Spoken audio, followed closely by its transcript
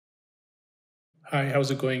Hi,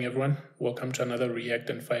 how's it going everyone? Welcome to another React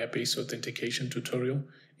and Firebase authentication tutorial.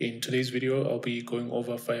 In today's video, I'll be going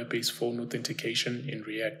over Firebase phone authentication in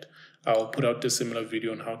React. I'll put out a similar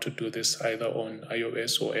video on how to do this either on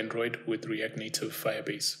iOS or Android with React Native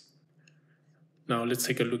Firebase. Now let's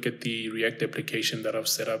take a look at the React application that I've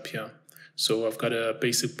set up here. So I've got a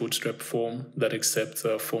basic bootstrap form that accepts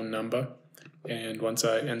a phone number. And once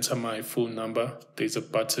I enter my full number, there's a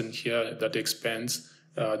button here that expands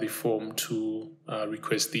the form to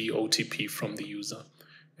request the OTP from the user.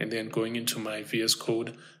 And then going into my VS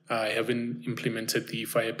Code, I haven't implemented the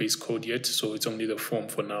Firebase code yet, so it's only the form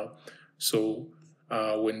for now. So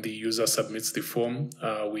when the user submits the form,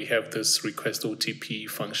 we have this request OTP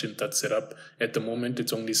function that's set up. At the moment,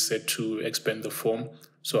 it's only set to expand the form.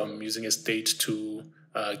 So I'm using a state to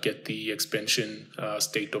get the expansion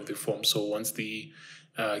state of the form. So once the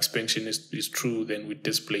expansion is true, then we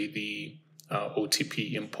display the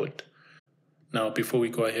OTP input. Now, before we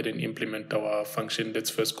go ahead and implement our function, let's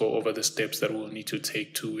first go over the steps that we'll need to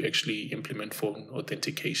take to actually implement phone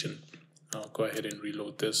authentication. I'll go ahead and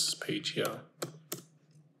reload this page here.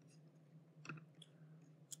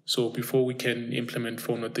 So before we can implement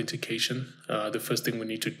phone authentication, the first thing we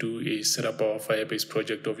need to do is set up our Firebase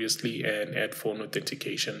project, obviously, and add phone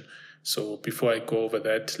authentication. So before I go over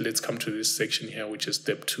that, let's come to this section here, which is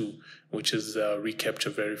step 2, which is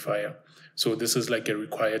Recapture Verifier. So this is like a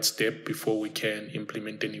required step before we can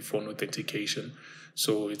implement any phone authentication.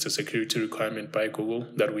 So it's a security requirement by Google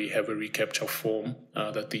that we have a reCAPTCHA form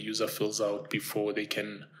that the user fills out before they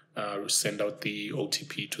can send out the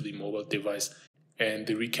OTP to the mobile device. And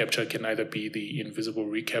the reCAPTCHA can either be the invisible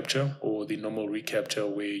reCAPTCHA or the normal reCAPTCHA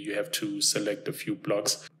where you have to select a few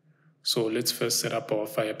blocks. So let's first set up our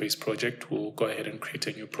Firebase project. We'll go ahead and create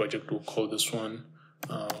a new project. We'll call this one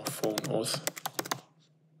phone auth.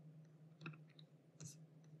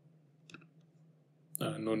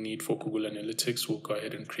 No need for Google Analytics. We'll go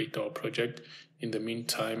ahead and create our project. In the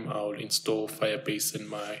meantime, I'll install Firebase in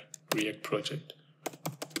my React project.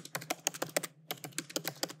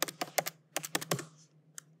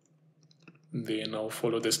 Then I'll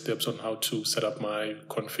follow the steps on how to set up my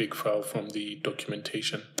config file from the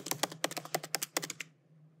documentation.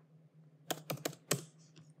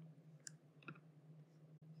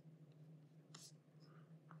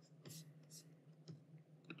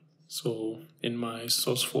 So in my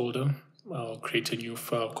source folder, I'll create a new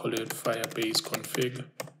file, call it Firebase config.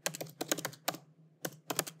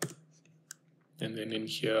 And then in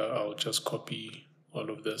here, I'll just copy all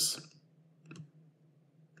of this.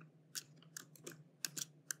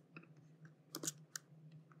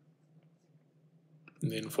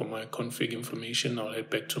 And then for my config information, I'll head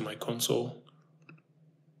back to my console.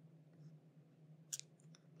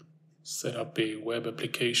 Set up a web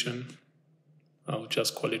application. I'll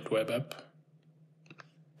just call it web app.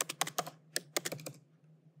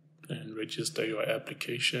 And register your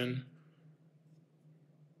application.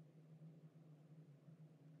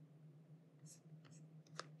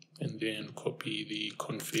 And then copy the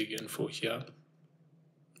config info here.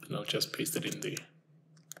 And I'll just paste it in there.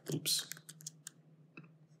 Oops.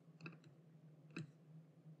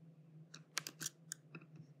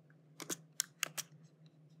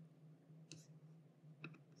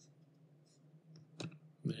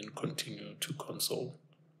 Then continue to console.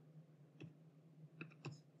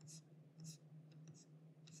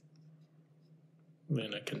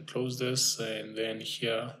 Then I can close this, and then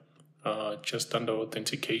here, just under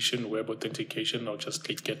authentication, web authentication, I'll just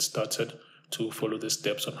click get started to follow the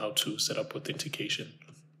steps on how to set up authentication.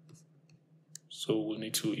 So we'll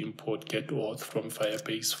need to import getAuth from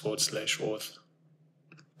Firebase /auth.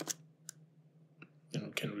 Then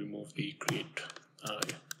we can remove the create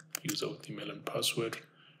user with email and password.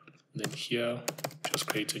 Then here, just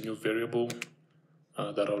create a new variable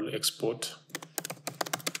that I'll export.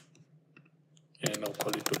 And I'll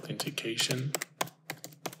call it authentication.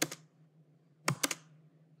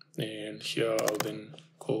 And here I'll then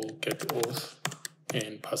call getAuth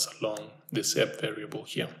and pass along this app variable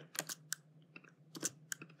here.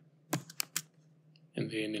 And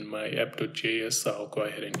then in my app.js, I'll go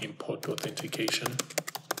ahead and import authentication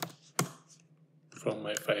from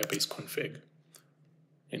my Firebase config.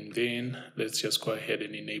 And then let's just go ahead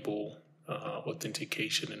and enable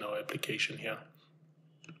authentication in our application here.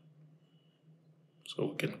 So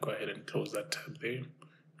we can go ahead and close that tab there.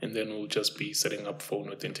 And then we'll just be setting up phone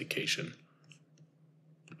authentication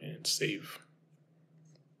and save.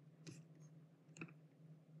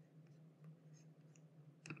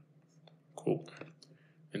 Cool.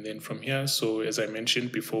 And then from here, so as I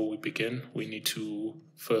mentioned before we begin, we need to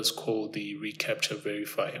first call the Recapture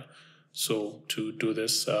Verifier. So to do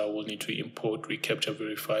this, we'll need to import Recapture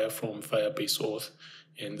Verifier from Firebase Auth,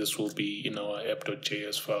 and this will be in our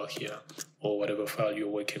app.js file here, or whatever file you're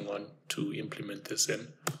working on to implement this in.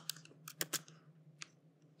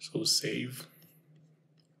 So save.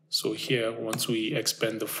 So here, once we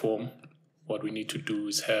expand the form, what we need to do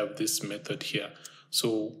is have this method here.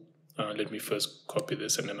 So let me first copy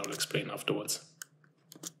this and then I'll explain afterwards.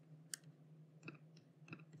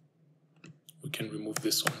 We can remove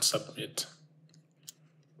this on submit.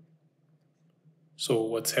 So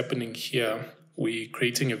what's happening here, we're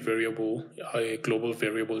creating a variable, a global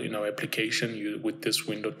variable in our application with this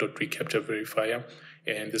window.recapture verifier,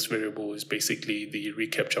 and this variable is basically the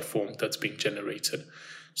reCAPTCHA form that's being generated.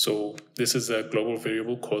 So this is a global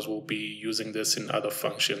variable because we'll be using this in other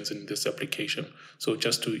functions in this application. So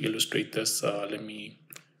just to illustrate this, let me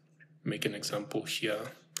make an example here.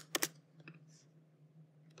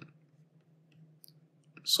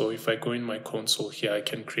 So if I go in my console here, I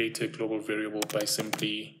can create a global variable by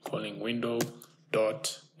simply calling window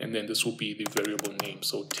dot, and then this will be the variable name.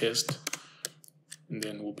 So test, and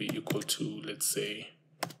then will be equal to, let's say,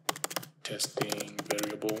 testing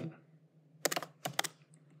variable.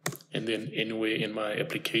 And then anywhere in my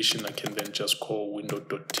application, I can then just call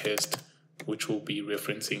window.test, which will be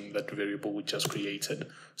referencing that variable we just created.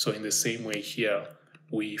 So in the same way here,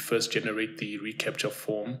 we first generate the reCAPTCHA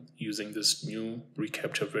form using this new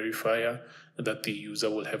Recapture Verifier that the user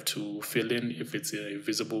will have to fill in. If it's a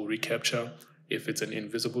visible reCAPTCHA, if it's an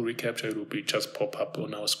invisible reCAPTCHA, it will be just pop up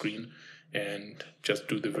on our screen and just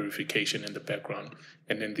do the verification in the background.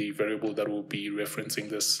 And then the variable that will be referencing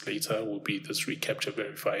this later will be this Recapture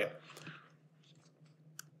Verifier.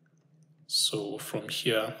 So from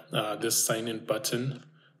here, this sign in button,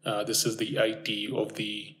 this is the ID of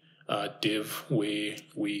the div where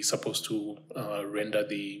we're supposed to render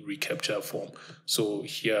the reCAPTCHA form. So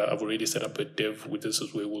here I've already set up a div with this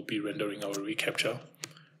is where we'll be rendering our reCAPTCHA.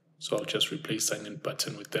 So I'll just replace sign in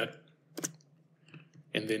button with that.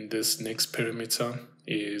 And then this next parameter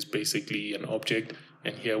is basically an object,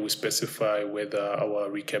 and here we specify whether our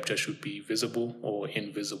reCAPTCHA should be visible or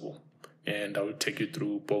invisible. And I will take you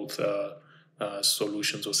through both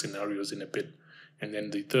solutions or scenarios in a bit. And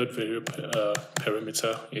then the third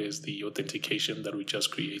parameter is the authentication that we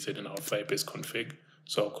just created in our Firebase config.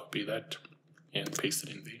 So I'll copy that and paste it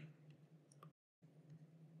in there.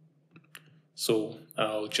 So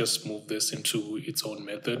I'll just move this into its own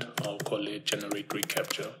method. I'll call it generate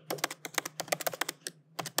reCAPTCHA.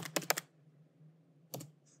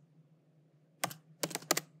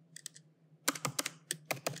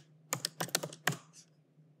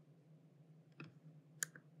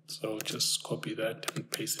 So I'll just copy that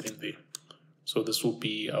and paste it in there. So this will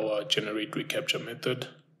be our generate reCAPTCHA method,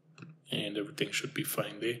 and everything should be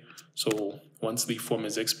fine there. So once the form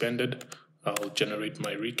is expanded, I'll generate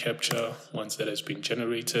my reCAPTCHA. Once that has been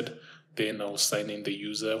generated, then I'll sign in the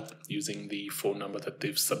user using the phone number that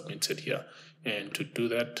they've submitted here. And to do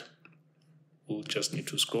that, we'll just need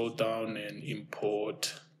to scroll down and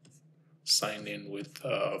import sign in with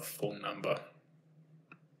phone number.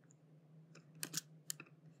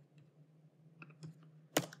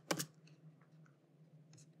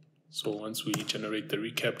 So once we generate the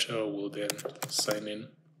reCAPTCHA, we'll then sign in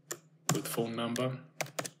with phone number.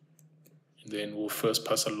 And then we'll first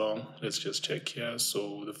pass along, let's just check here.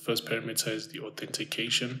 So the first parameter is the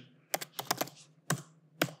authentication,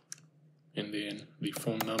 and then the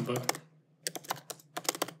phone number.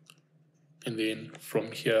 And then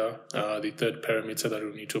from here, the third parameter that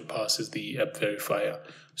we need to pass is the app verifier.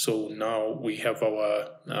 So now we have our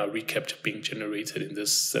reCAPTCHA being generated in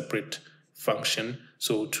this separate function.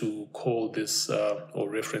 So to call this or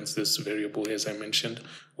reference this variable, as I mentioned,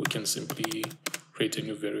 we can simply create a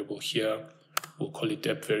new variable here. We'll call it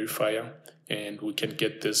app verifier, and we can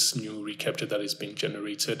get this new reCAPTCHA that is being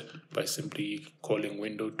generated by simply calling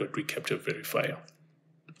window.recapture verifier.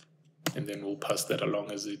 And then we'll pass that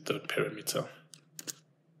along as the third parameter.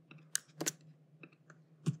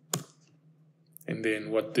 And then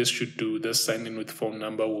what this should do, this sign in with phone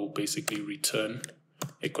number will basically return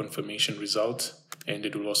a confirmation result, and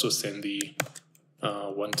it will also send the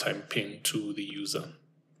one-time ping to the user.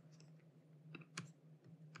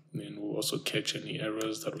 And then we'll also catch any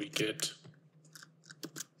errors that we get.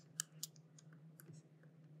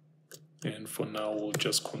 And for now, we'll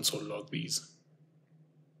just console log these.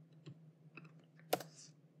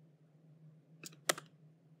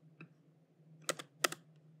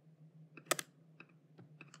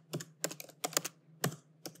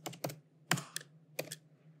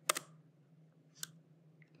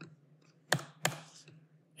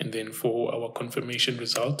 And And then for our confirmation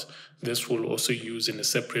result, this will also use in a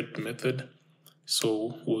separate method.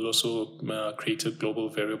 So we'll also create a global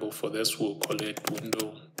variable for this. We'll call it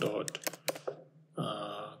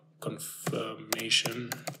window.confirmation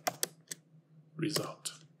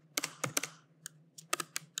result.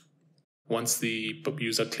 Once the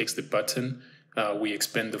user clicks the button, we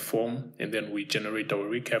expand the form, and then we generate our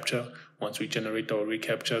reCAPTCHA. Once we generate our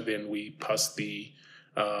reCAPTCHA, then we pass the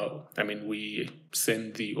we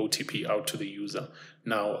send the OTP out to the user.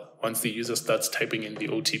 Now, once the user starts typing in the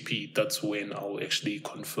OTP, that's when I'll actually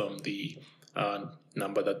confirm the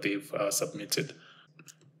number that they've submitted.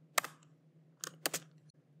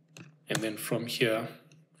 And then from here,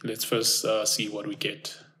 let's first see what we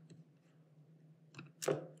get.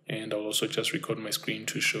 And I'll also just record my screen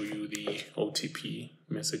to show you the OTP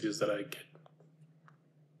messages that I get.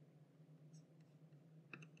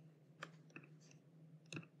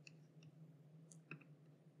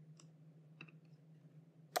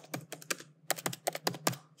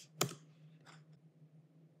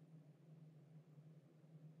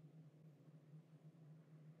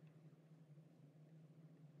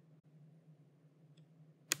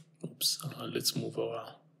 Oops, let's move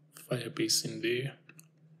our Firebase in there.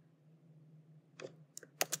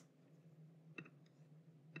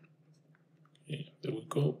 Okay, there we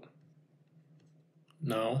go.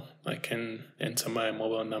 Now I can enter my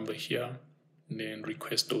mobile number here and then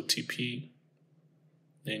request OTP.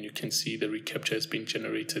 Then you can see the reCAPTCHA has been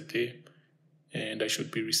generated there, and I should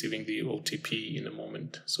be receiving the OTP in a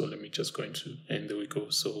moment. So let me just go into, and there we go.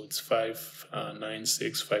 So it's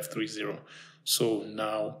 596530. So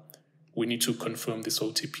now we need to confirm this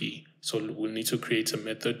OTP. So we'll need to create a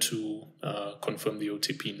method to confirm the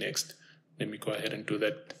OTP next. Let me go ahead and do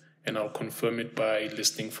that. And I'll confirm it by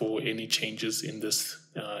listening for any changes in this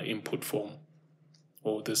input form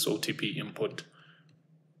or this OTP input.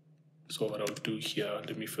 So what I'll do here,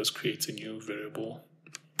 let me first create a new variable.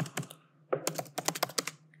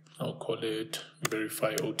 I'll call it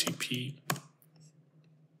verify OTP.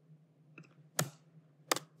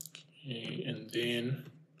 Okay, and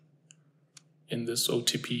then in this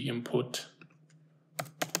OTP input,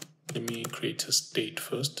 let me create a state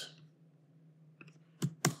first.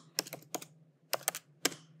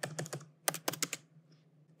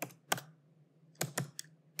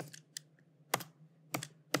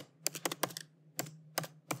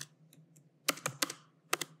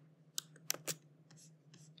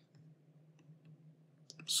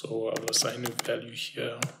 So I'll assign a value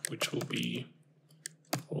here, which will be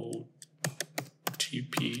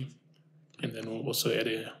OTP, and then we'll also add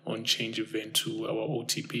a onChange event to our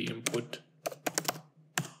OTP input.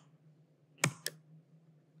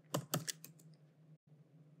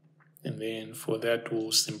 And then for that,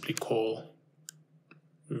 we'll simply call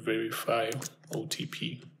verify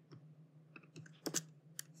OTP.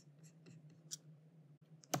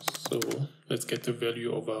 So let's get the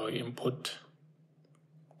value of our input.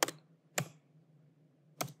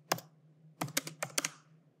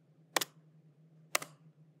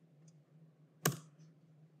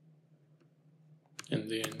 And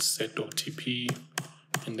then set OTP,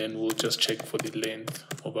 and then we'll just check for the length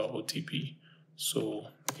of our OTP. So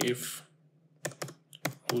if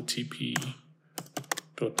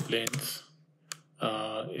OTP.length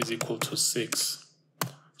is equal to 6,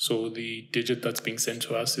 so the digit that's being sent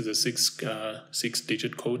to us is a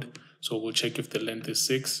six-digit code. So we'll check if the length is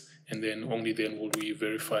 6, and then only then will we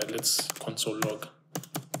verify. Let's console log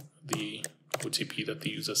the OTP that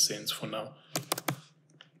the user sends for now.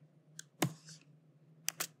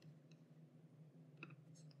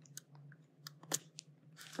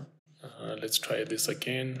 Let's try this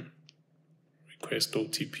again. Request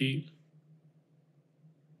OTP.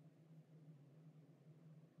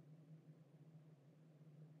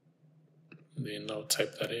 Then I'll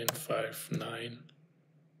type that in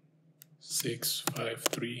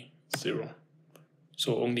 596530.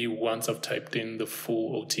 So only once I've typed in the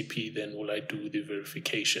full OTP, then will I do the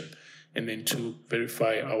verification. And then to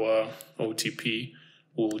verify our OTP,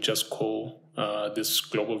 we'll just call this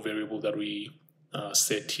global variable that we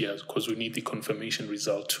set here, because we need the confirmation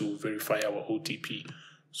result to verify our OTP.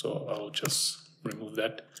 So I'll just remove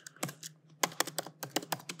that.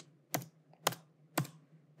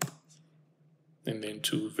 And then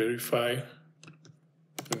to verify,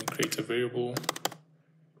 let me create a variable.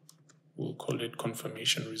 We'll call it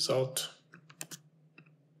confirmation result.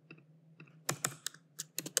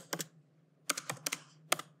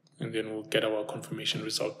 And then we'll get our confirmation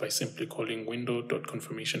result by simply calling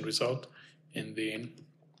window.confirmation result. And then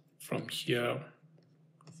from here,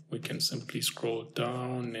 we can simply scroll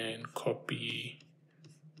down and copy,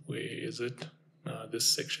 where is it?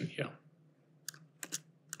 this section here.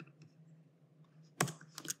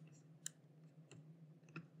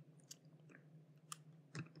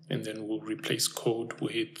 And then we'll replace code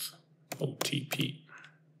with OTP.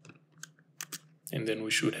 And then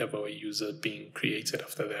we should have our user being created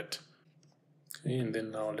after that. Okay, and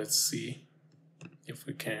then now let's see if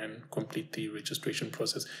we can complete the registration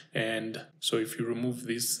process. And so if you remove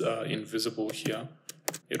this invisible here,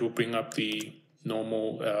 it will bring up the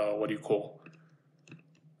normal,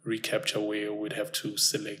 Recaptcha, where we'd have to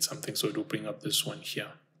select something. So it will bring up this one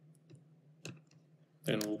here.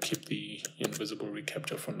 Then we'll keep the invisible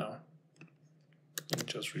Recaptcha for now. And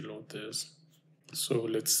just reload this. So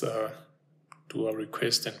let's do our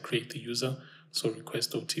request and create the user. So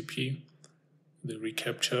request OTP, the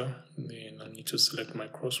Recaptcha, then I need to select my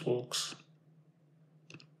crosswalks.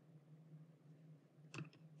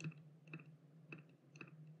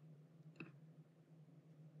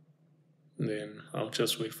 Then I'll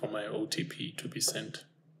just wait for my OTP to be sent.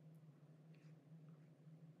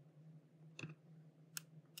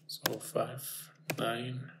 So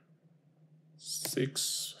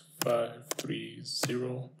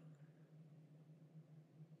 596530.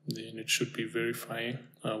 Then it should be verifying.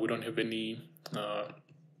 We don't have any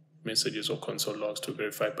messages or console logs to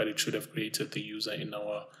verify, but it should have created the user in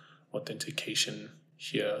our authentication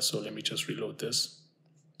here. So let me just reload this.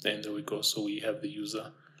 And there we go. So we have the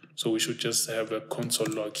user. So we should just have a console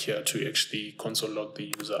log here to actually console log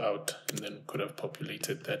the user out, and then could have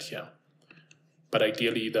populated that here. But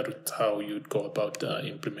ideally, that's how you'd go about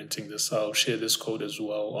implementing this. I'll share this code as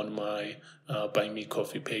well on my Buy Me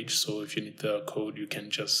Coffee page. So if you need the code, you can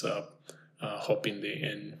just hop in there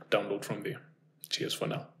and download from there. Cheers for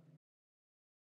now.